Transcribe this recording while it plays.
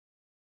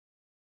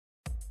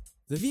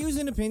The views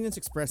and opinions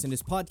expressed in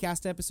this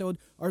podcast episode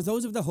are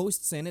those of the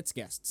hosts and its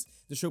guests.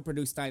 The show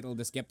produced titled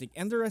The Skeptic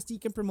and the Rusty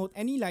can promote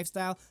any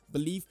lifestyle,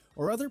 belief,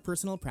 or other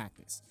personal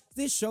practice.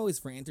 This show is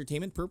for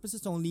entertainment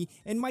purposes only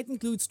and might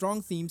include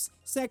strong themes,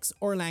 sex,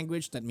 or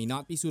language that may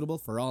not be suitable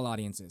for all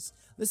audiences.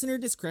 Listener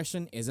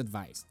discretion is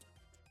advised.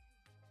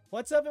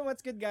 What's up and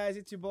what's good, guys?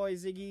 It's your boy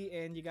Ziggy,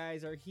 and you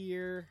guys are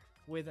here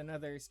with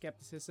another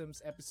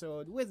Skepticisms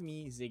episode with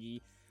me,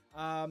 Ziggy.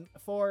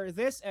 For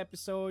this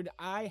episode,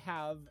 I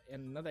have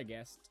another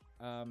guest.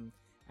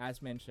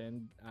 As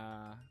mentioned,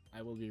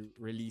 I will be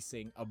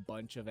releasing a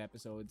bunch of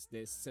episodes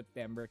this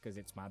September because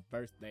it's my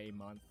birthday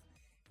month.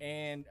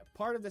 And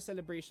part of the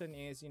celebration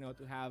is,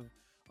 to have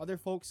other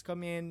folks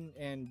come in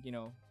and,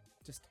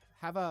 just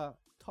have a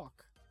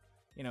talk,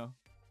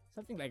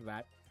 something like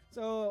that.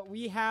 So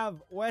we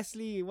have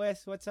Wesley.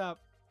 Wes, what's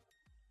up?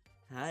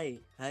 Hi,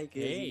 Kizzy.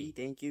 Hey.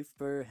 Thank you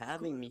for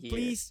having me here.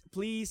 Please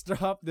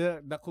drop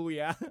the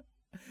kuya.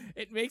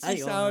 It makes me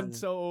sound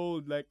so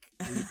old. Like,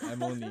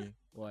 I'm only,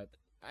 what?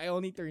 I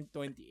only turned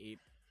 28.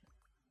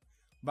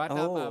 Bata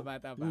pa.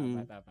 Bata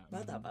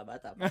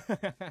pa.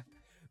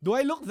 Do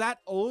I look that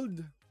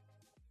old?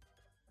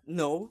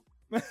 No.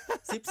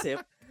 Sip.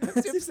 Sip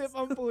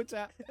ang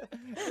pucha.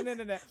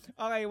 No.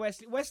 Okay,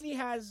 Wesley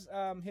has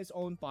his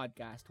own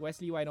podcast.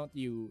 Wesley, why don't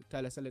you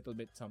tell us a little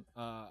bit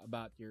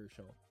about your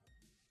show?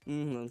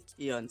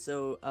 Yun.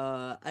 So,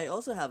 I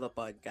also have a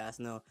podcast,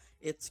 no?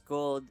 It's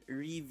called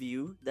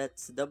Wreview.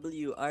 That's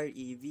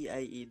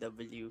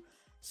WREVIEW.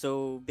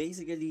 So,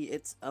 basically,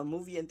 it's a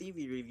movie and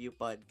TV review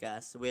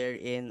podcast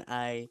wherein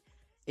I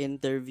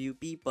interview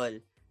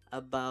people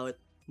about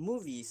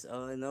movies.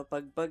 Yung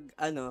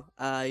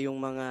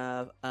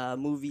mga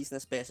movies na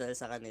special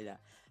sa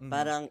kanila. Mm-hmm.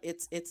 Parang,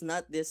 it's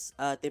not this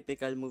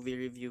typical movie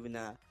review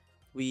na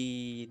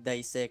we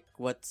dissect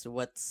what's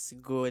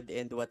good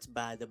and what's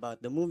bad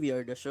about the movie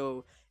or the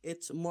show.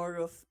 It's more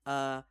of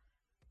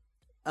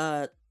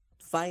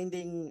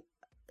finding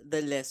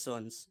the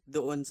lessons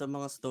doon sa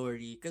mga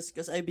story, cause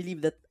I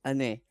believe that a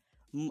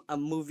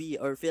movie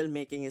or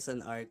filmmaking is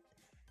an art,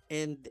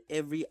 and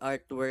every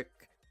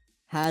artwork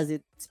has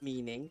its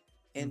meaning,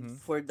 and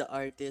for the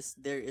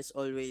artist there is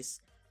always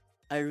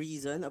a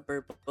reason, a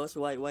purpose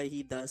why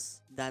he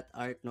does that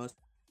art, no?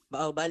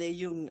 Bale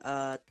yung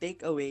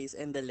takeaways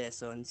and the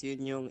lessons,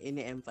 yun yung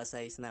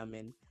ini-emphasize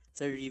namin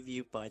sa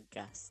review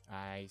podcast.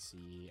 I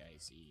see.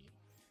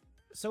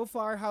 So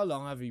far, how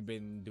long have you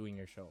been doing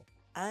your show?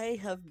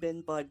 I have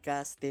been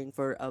podcasting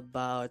for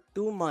about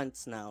 2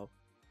 months now.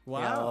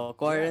 Wow.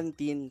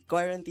 Quarantine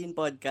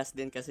podcast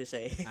din kasi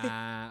siya eh.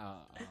 Oo.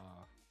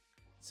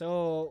 So,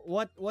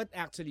 what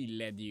actually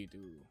led you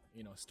to,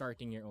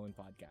 starting your own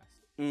podcast?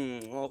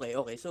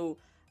 Okay. So,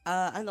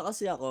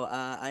 kasi ako,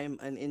 I'm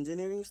an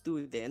engineering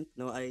student,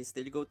 no? I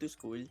still go to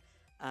school.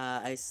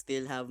 I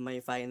still have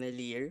my final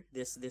year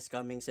this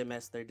coming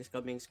semester, this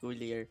coming school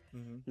year.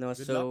 No,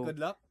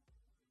 Good luck.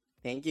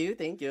 Thank you.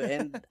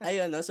 And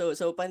ayun, no, so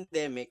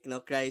pandemic,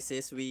 no,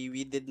 crisis,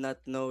 we did not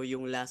know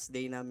yung last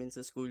day namin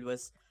sa school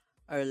was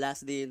our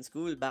last day in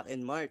school back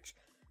in March.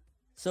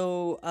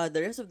 So, the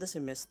rest of the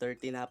semester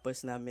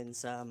tinapos namin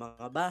sa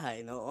mga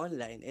bahay, no,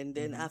 online. And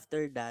then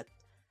after that,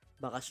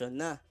 bakasyon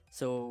na.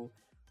 So,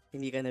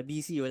 hindi ka na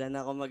busy, wala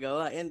na akong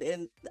magawa.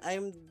 And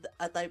I'm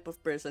a type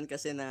of person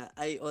kasi na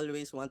I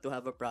always want to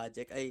have a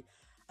project. I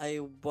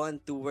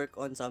want to work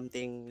on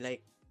something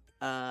like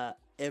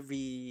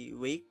every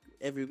week.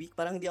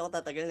 Parang hindi ako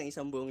tatagal ng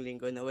isang buong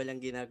linggo na walang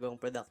ginagawang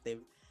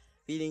productive.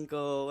 Feeling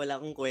ko wala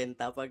akong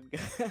kwenta pag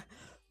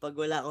pag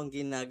wala akong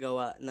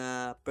ginagawa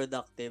na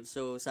productive.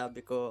 So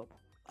sabi ko,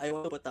 I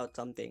want to put out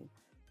something.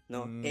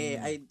 No?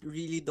 I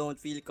really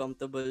don't feel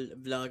comfortable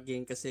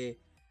vlogging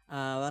kasi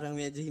parang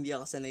medyo hindi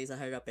ako sanay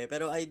sa harap eh.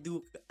 Pero I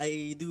do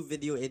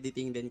video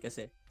editing din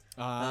kasi.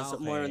 So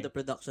okay. more on the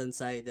production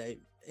side.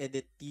 I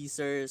edit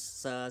teasers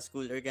sa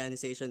school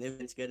organization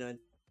events, ganun.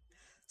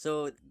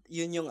 So,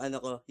 yun yung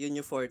yun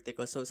yung forte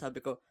ko. So,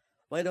 sabi ko,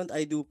 why don't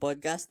I do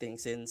podcasting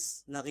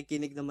since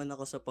nakikinig naman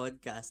ako sa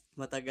podcast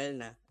matagal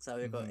na,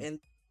 sabi ko.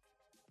 And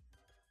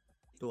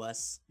it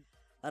was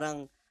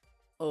parang,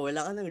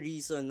 wala ka ng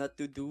reason not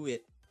to do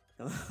it.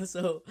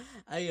 So,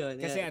 ayun.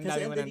 Kasi ang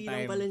dami mo ng time.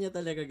 Lang pala niya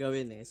talaga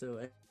gawin eh.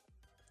 So,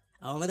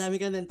 madami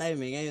ka ng time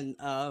eh. Ngayon,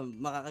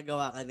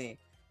 makakagawa ka na eh.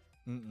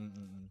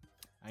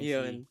 I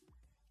see.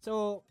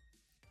 So,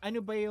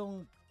 ano ba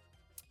yung,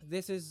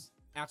 this is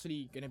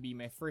actually gonna be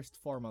my first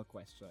formal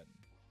question.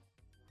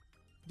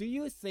 Do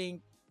you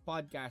think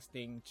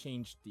podcasting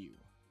changed you?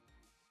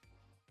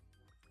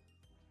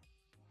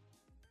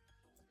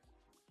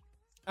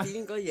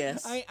 Feeling ko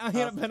yes. Ay, ang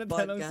hirap na ng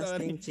tanong, sorry.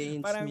 Podcasting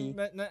changed parang me.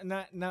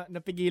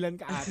 napigilan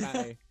ka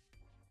ata eh.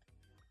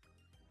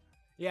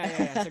 Yeah.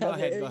 So go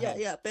ahead.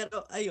 Yeah.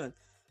 Pero, ayun.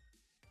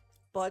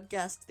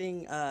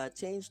 Podcasting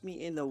changed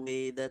me in a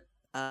way that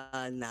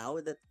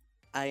now that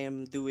I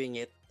am doing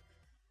it,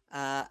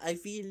 I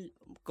feel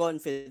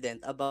confident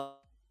about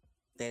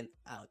content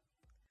out.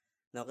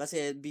 No,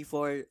 kasi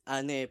before,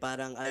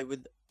 parang I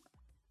would,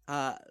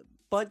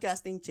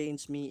 podcasting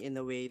changed me in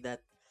a way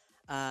that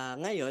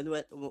Ngayon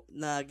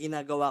na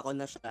ginagawa ko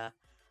na siya,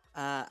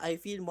 I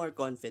feel more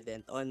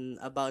confident on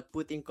about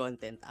putting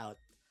content out,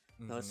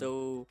 no? Mm-hmm. So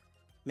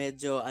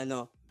medyo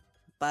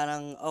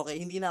parang okay,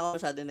 hindi na ako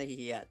masyado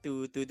nahihiya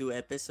to do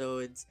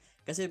episodes.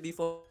 Kasi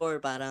before,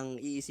 parang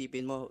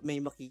iisipin mo, may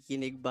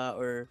makikinig ba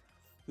or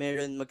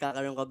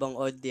magkakaroon ka bang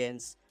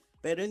audience?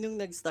 Pero nung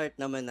nag-start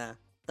naman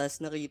na, tas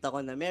nakita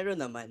ko na meron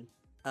naman.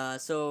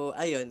 So,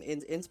 ayun,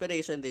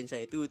 inspiration din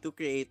siya to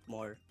create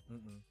more.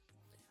 Mm-mm.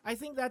 I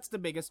think that's the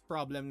biggest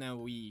problem na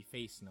we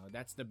face, no?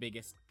 That's the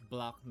biggest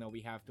block na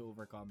we have to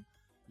overcome.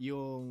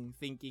 Yung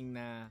thinking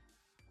na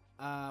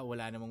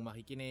wala namang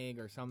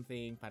makikinig or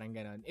something, parang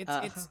ganon.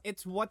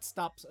 It's what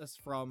stops us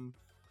from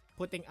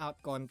putting out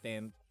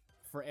content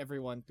for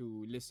everyone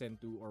to listen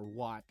to or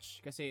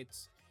watch. Kasi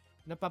it's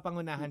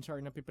napapangunahan siya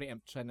or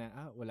napipreempt siya na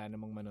wala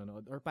namang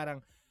manonood. Or parang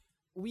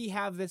we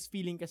have this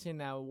feeling kasi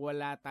na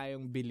wala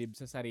tayong believe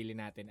sa sarili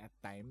natin at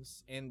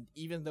times. And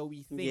even though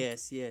we think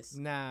yes.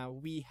 na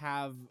we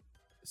have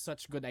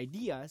such good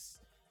ideas,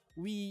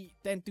 we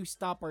tend to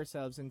stop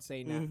ourselves and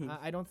say na,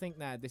 I don't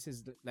think na this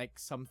is like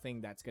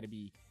something that's gonna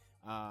be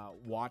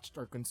watched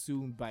or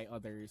consumed by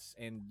others.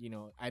 And,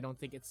 I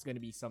don't think it's gonna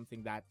be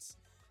something that's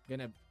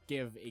gonna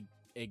give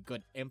a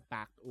good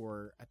impact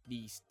or at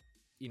least,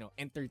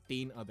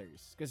 entertain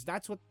others. Because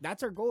that's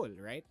our goal,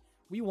 right?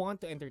 We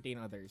want to entertain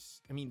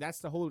others. I mean,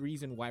 that's the whole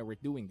reason why we're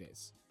doing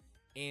this.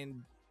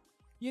 And,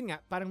 yun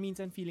nga, parang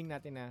minsan feeling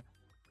natin na,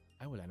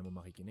 wala namang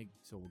makikinig,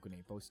 so wag ko na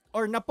i-post.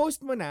 Or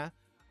na-post mo na,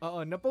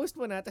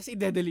 tapos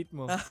i-delete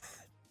mo.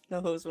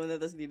 Na-post mo na,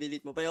 tapos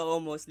di-delete mo. Pero ako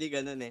mostly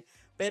ganun eh.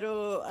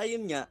 Pero,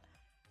 ayun nga,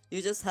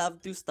 you just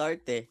have to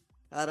start eh.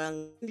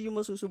 Parang, hindi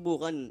mo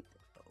susubukan.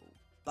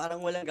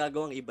 Parang walang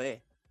gagawang iba eh.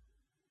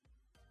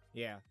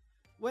 Yeah.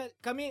 Well,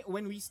 kami,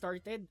 when we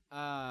started,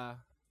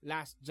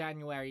 last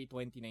January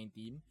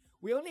 2019,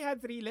 we only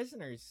had 3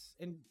 listeners.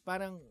 And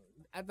parang,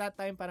 at that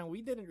time, parang we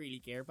didn't really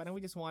care. Parang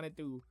we just wanted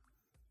to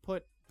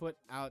put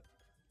out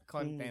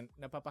content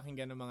na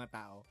papakinggan ng mga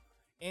tao.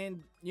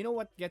 And you know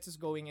what gets us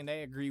going, and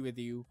I agree with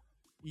you,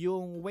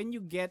 yung when you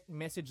get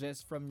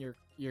messages from your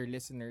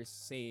listeners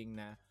saying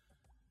na,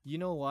 you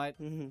know what,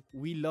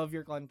 we love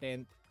your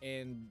content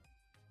and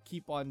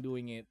keep on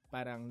doing it,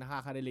 parang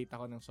nakaka-relate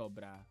ako ng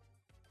sobra.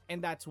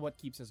 And that's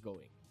what keeps us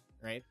going,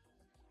 right?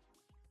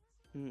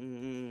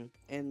 And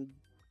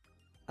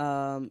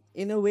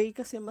in a way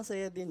kasi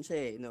masaya din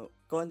siya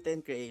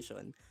content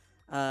creation.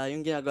 Yung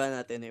ginagawa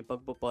natin yung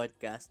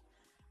pagpo-podcast.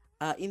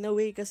 In a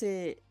way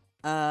kasi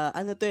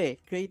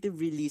creative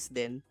release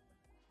din.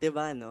 'Di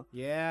ba no?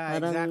 Yeah,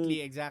 Parang,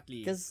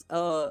 exactly.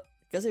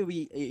 Kasi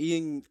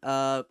yung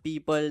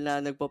people na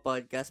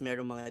nagpo-podcast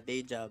merong mga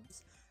day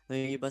jobs. No,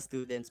 yung iba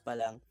students pa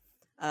lang.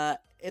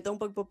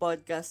 Itong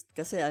pagpo-podcast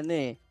kasi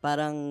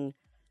parang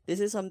this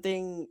is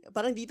something,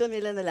 parang dito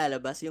nila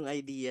nalalabas yung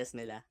ideas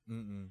nila.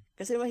 Mm-mm.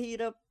 Kasi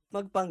mahirap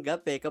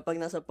magpanggap kapag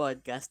nasa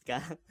podcast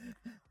ka.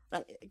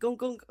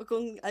 kung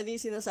ano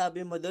yung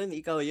sinasabi mo doon,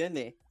 ikaw yun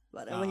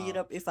Parang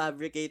mahirap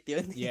i-fabricate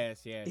yun.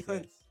 Yes.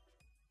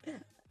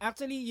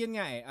 Actually, yun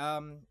nga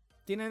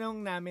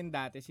tinanong namin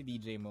dati si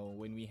DJ Mo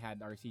when we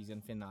had our season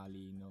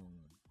finale nung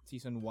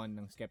season 1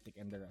 ng Skeptic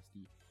and the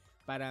Rusty.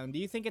 Parang, do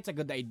you think it's a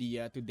good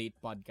idea to date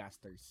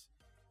podcasters?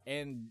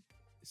 And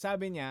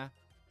sabi niya,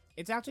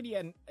 it's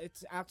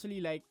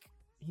actually like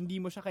hindi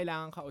mo siya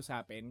kailangan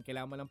kausapin,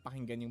 kailangan mo lang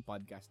pakinggan yung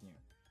podcast niya.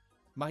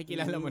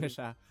 Makikilala mo na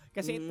siya.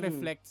 Kasi it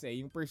reflects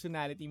yung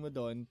personality mo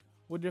doon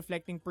would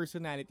reflect yung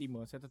personality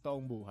mo sa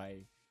totoong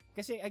buhay.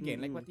 Kasi again,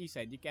 like what you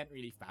said, you can't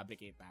really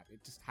fabricate that.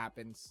 It just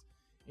happens,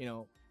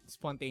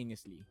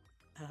 spontaneously.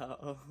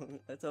 Oo,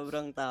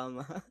 sobrang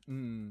tama.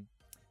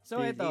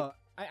 So ito,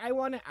 I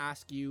want to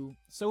ask you,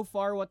 so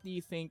far, what do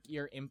you think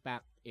your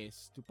impact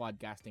is to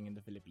podcasting in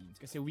the Philippines?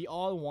 Kasi we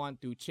all want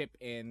to chip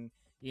in,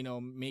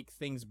 make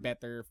things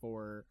better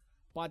for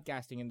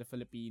podcasting in the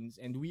Philippines.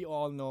 And we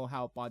all know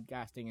how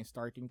podcasting is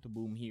starting to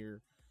boom here.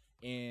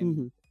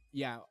 And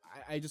yeah,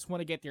 I just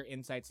want to get your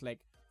insights.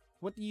 Like,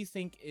 what do you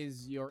think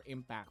is your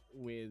impact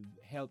with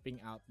helping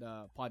out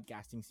the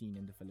podcasting scene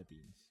in the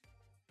Philippines?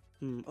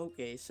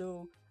 Okay,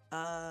 so,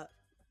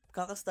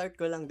 kaka-start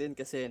ko lang din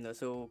kasi,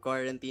 so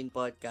quarantine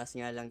podcast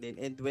nga lang din.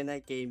 And when I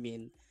came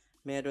in,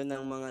 meron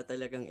ng mga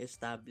talagang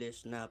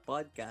established na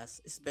podcast,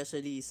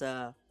 especially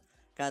sa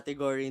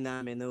category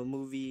namin,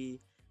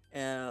 movie,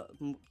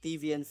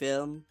 TV and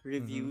film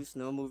reviews,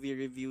 movie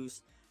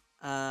reviews.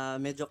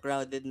 Medyo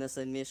crowded na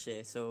sa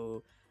niche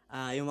So,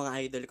 yung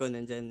mga idol ko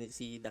nandyan,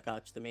 si The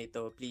Couch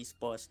Tomato, Please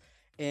Pause.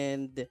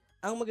 And,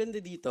 ang maganda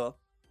dito,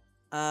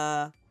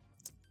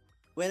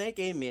 when I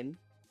came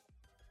in,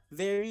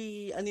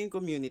 very, yung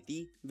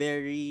community,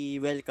 very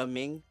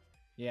welcoming.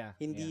 Yeah.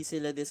 Hindi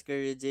sila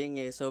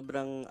discouraging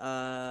Sobrang,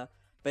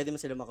 pwede mo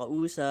sila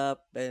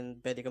makausap, and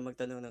pwede ka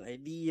magtanong ng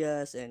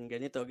ideas, and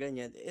ganito,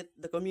 ganyan.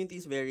 The community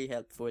is very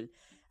helpful.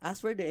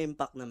 As for the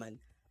impact naman,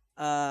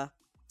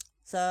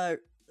 sa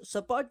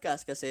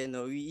podcast kasi,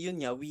 yun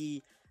nga,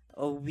 we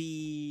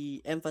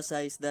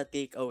emphasize the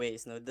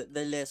takeaways,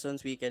 the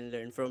lessons we can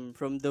learn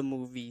from the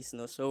movies,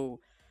 So,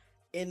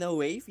 in a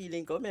way,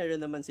 feeling ko meron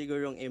naman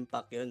sigurong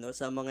impact 'yun, no,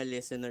 sa mga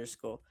listeners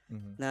ko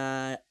Mhm. na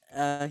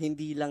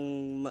hindi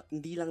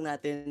lang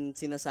natin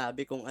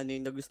sinasabi kung ano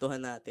yung nagustuhan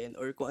natin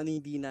or kung ano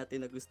hindi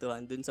natin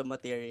nagustuhan dun sa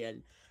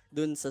material,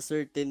 dun sa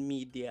certain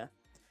media.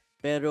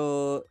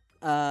 Pero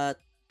ah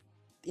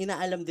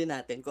inaalam din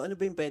natin kung ano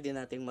ba yung pwede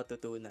nating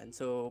matutunan.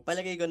 So,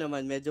 palagay ko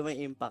naman medyo may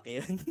impact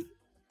 'yun.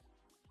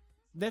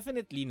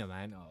 Definitely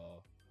naman,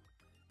 oo.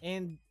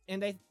 And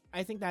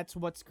I think that's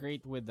what's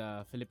great with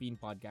the Philippine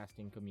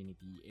podcasting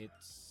community.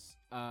 It's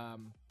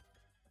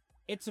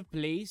a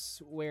place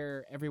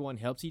where everyone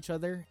helps each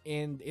other,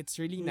 and it's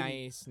really Mm.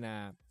 nice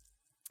na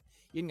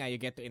yun nga, you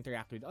get to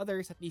interact with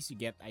others. At least you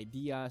get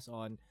ideas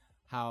on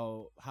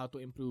how to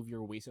improve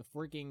your ways of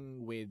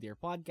working with your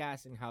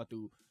podcast and how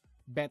to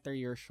better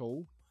your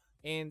show.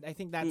 And I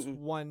think that's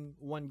Mm.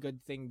 one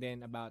good thing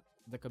then about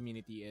the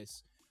community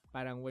is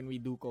parang when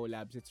we do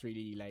collabs, it's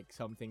really like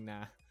something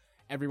na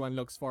everyone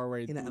looks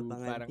forward to.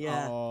 Inaabangan. Parang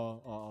Yeah.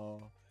 oo.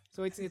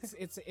 So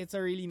it's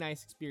a really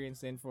nice experience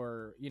then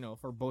for,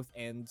 for both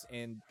ends.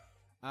 And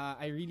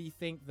I really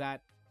think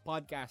that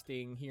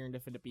podcasting here in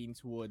the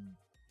Philippines would,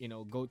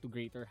 go to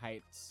greater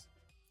heights,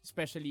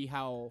 especially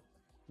how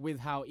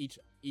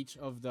each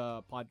of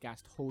the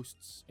podcast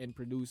hosts and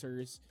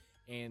producers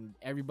and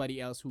everybody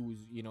else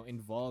who's,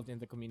 involved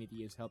in the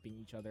community is helping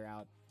each other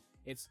out.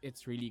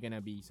 It's really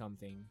gonna be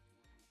something.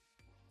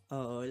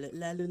 Oo,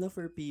 lalo na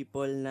for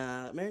people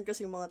na meron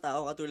kasi mga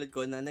tao katulad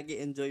ko na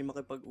nag-e-enjoy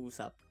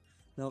makipag-usap.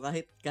 No,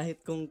 kahit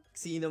kung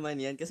sino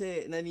man 'yan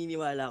kasi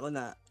naniniwala ako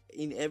na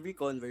in every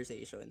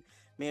conversation,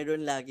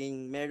 meron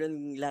laging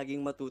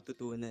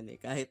matututunan eh.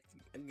 Kahit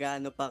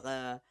gaano pa ka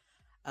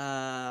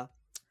ah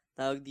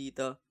tawag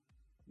dito,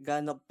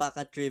 gaano pa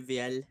ka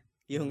trivial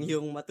Mhm.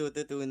 yung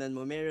matututunan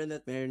mo, meron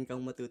at meron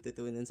kang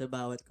matututunan sa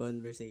bawat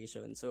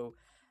conversation. So,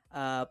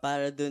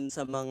 para dun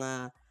sa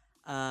mga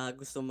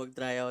gusto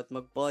mag-try out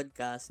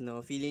mag-podcast, no,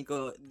 feeling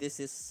ko this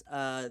is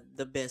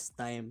the best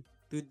time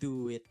to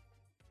do it.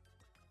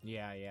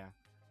 Yeah.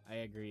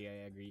 I agree.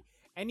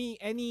 Any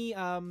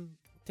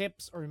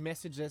tips or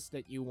messages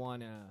that you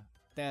wanna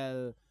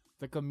tell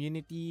the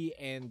community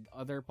and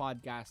other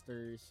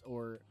podcasters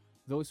or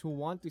those who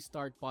want to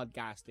start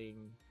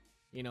podcasting?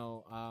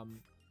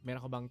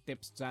 Meron ka bang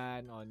tips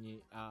dyan on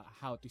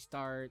how to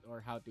start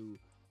or how to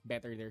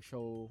better their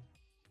show?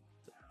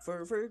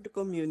 For the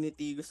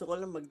community, gusto ko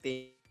lang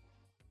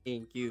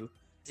mag-thank you.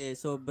 Kasi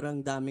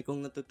sobrang dami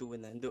kong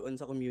natutunan doon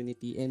sa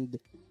community and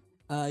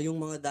yung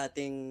mga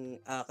dating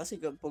kasi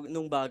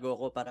nung bago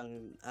ako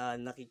parang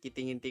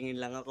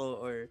nakikitingin-tingin lang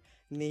ako or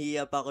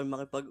nahihiya pa ako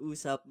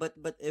makipag-usap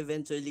but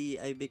eventually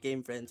I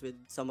became friends with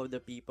some of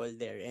the people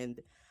there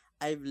and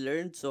I've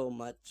learned so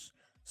much.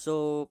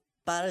 So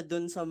para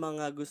dun sa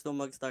mga gusto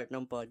mag-start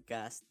ng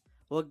podcast,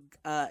 wag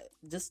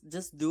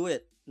just do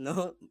it,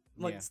 no?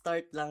 Yeah.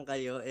 Mag-start lang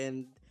kayo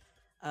and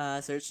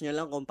search nyo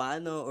lang kung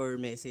paano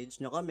or message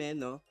nyo kami,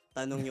 no?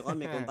 Tanong nyo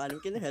kami kung paano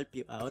we can help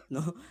you out,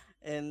 no?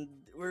 And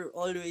we're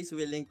always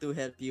willing to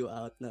help you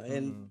out, no?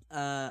 And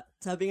Mm-mm.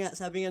 sabi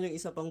nga ng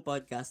isa pang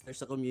podcaster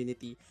sa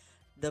community,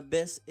 the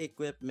best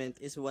equipment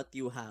is what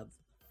you have.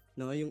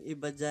 No, yung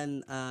iba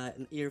diyan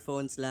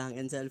earphones lang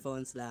and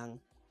cellphones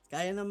lang.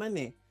 Kaya naman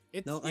eh.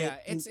 It's No, yeah,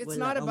 kahit it's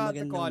wala not kang about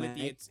the magandang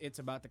quality, mic. it's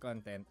about the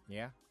content.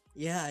 Yeah.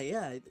 Yeah.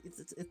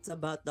 It's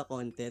about the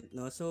content,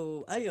 no?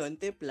 So,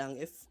 ayun, tip lang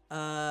if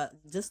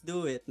just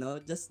do it, no?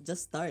 Just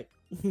start.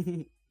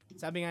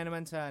 Sabi nga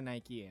naman sa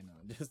Nike,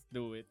 just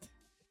do it.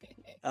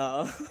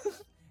 Oo.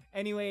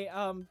 Anyway,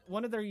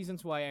 one of the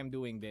reasons why I'm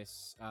doing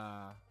this,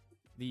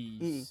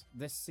 Mm.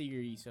 this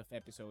series of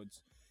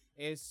episodes,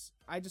 is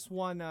I just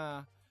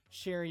wanna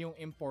share yung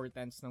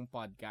importance ng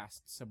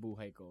podcast sa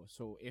buhay ko.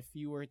 So, if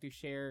you were to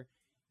share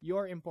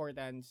your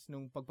importance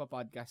nung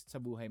pagpa-podcast sa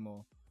buhay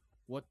mo,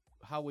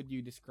 how would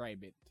you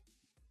describe it?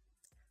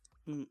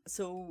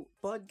 So,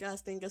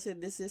 podcasting kasi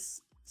this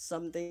is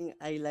something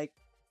I like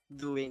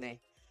doing eh.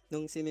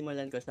 Nung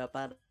sinimulan ko siya,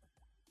 parang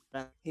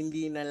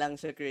hindi na lang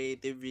siya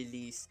creative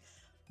release.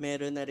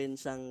 Meron na rin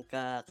siyang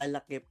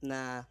kalakip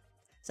na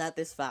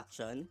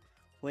satisfaction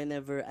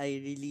whenever I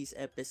release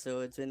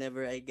episodes,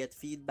 whenever I get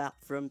feedback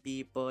from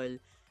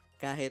people,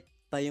 kahit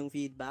pa yung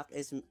feedback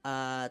is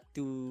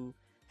to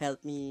help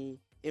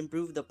me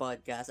improve the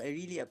podcast. I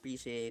really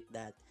appreciate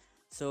that.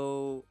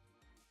 So,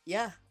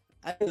 yeah,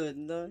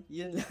 ayun, no?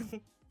 Yun lang.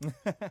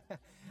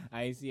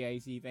 I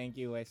see. Thank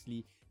you,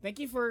 Wesley. Thank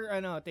you for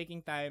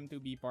taking time to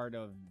be part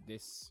of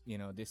this,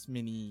 this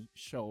mini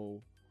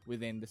show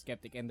within the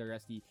Skeptic and the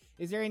Rusty.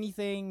 Is there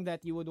anything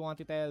that you would want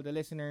to tell the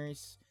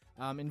listeners?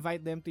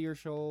 Invite them to your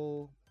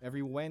show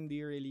every when do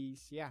you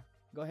release? Yeah,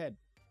 go ahead.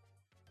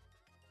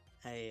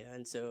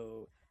 Ayun,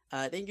 so,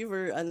 thank you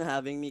for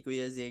having me,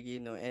 Kuya Ziggy,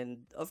 no?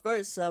 And, of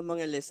course, sa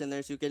mga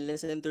listeners, you can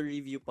listen to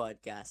Review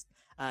Podcast.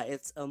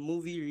 It's a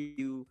movie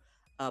review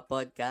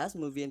podcast,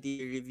 movie and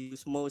TV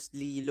reviews,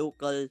 mostly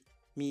local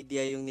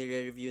media yung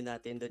nire-review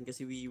natin doon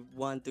kasi we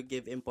want to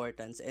give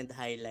importance and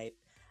highlight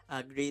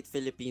great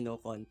Filipino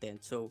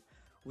content. So,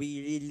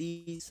 we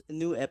release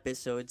new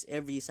episodes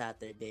every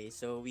Saturday.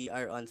 So we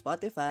are on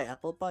Spotify,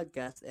 Apple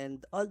Podcasts,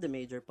 and all the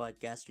major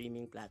podcast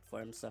streaming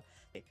platforms. So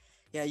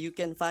yeah, you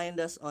can find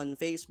us on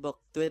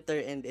Facebook, Twitter,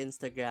 and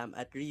Instagram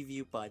at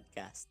Review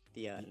Podcast.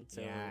 Yan.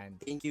 So Yan.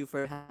 thank you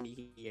for having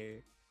me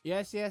here.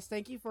 Yes, yes.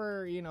 Thank you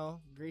for,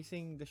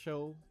 gracing the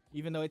show.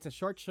 Even though it's a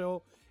short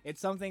show,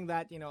 it's something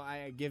that,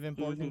 I give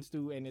importance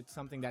to, and it's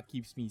something that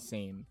keeps me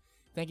sane.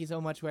 Thank you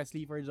so much,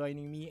 Wesley, for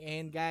joining me.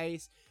 And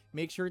guys,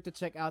 make sure to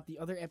check out the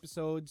other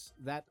episodes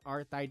that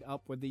are tied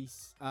up with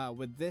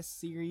with this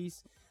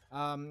series.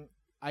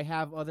 I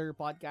have other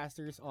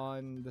podcasters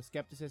on the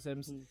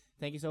Skepticisms.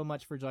 Thank you so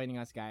much for joining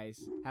us,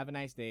 guys. Have a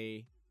nice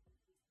day.